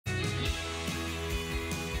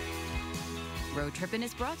Road Trippin'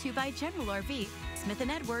 is brought to you by General RV, Smith &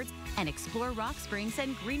 Edwards, and Explore Rock Springs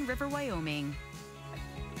and Green River, Wyoming.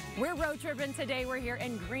 We're road tripping today. We're here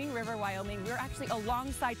in Green River, Wyoming. We're actually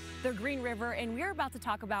alongside the Green River, and we're about to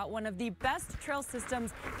talk about one of the best trail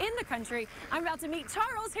systems in the country. I'm about to meet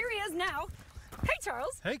Charles. Here he is now. Hey,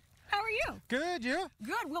 Charles. Hey. How are you? Good, you?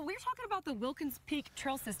 Good. Well, we're talking about the Wilkins Peak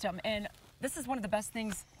Trail System, and this is one of the best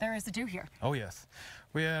things there is to do here. Oh, yes.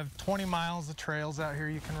 We have 20 miles of trails out here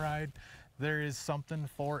you can ride. There is something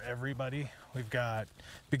for everybody. We've got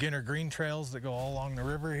beginner green trails that go all along the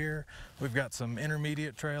river here. We've got some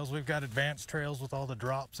intermediate trails. We've got advanced trails with all the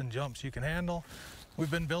drops and jumps you can handle. We've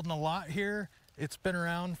been building a lot here. It's been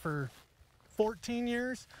around for 14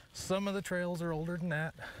 years. Some of the trails are older than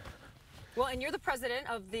that. Well, and you're the president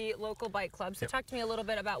of the local bike club, so talk to me a little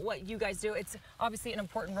bit about what you guys do. It's obviously an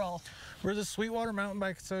important role. We're the Sweetwater Mountain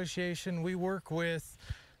Bike Association. We work with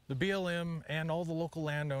the BLM and all the local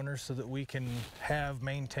landowners so that we can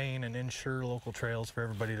maintain and ensure local trails for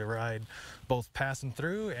everybody to ride, both passing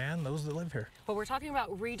through and those that live here. Well, we're talking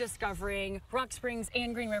about rediscovering Rock Springs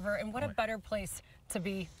and Green River, and what a better place to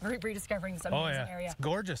be rediscovering this amazing area. It's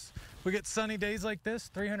gorgeous. We get sunny days like this,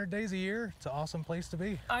 300 days a year. It's an awesome place to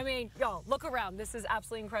be. I mean, y'all, look around. This is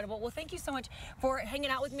absolutely incredible. Well, thank you so much for hanging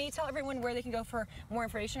out with me. Tell everyone where they can go for more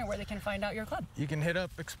information or where they can find out your club. You can hit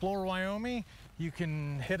up Explore Wyoming. You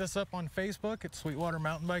can hit us up on Facebook at Sweetwater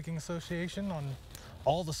Mountain Biking Association on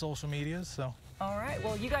all the social medias. So. All right.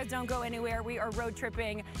 Well, you guys don't go anywhere. We are road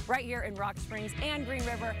tripping right here in Rock Springs and Green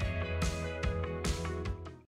River.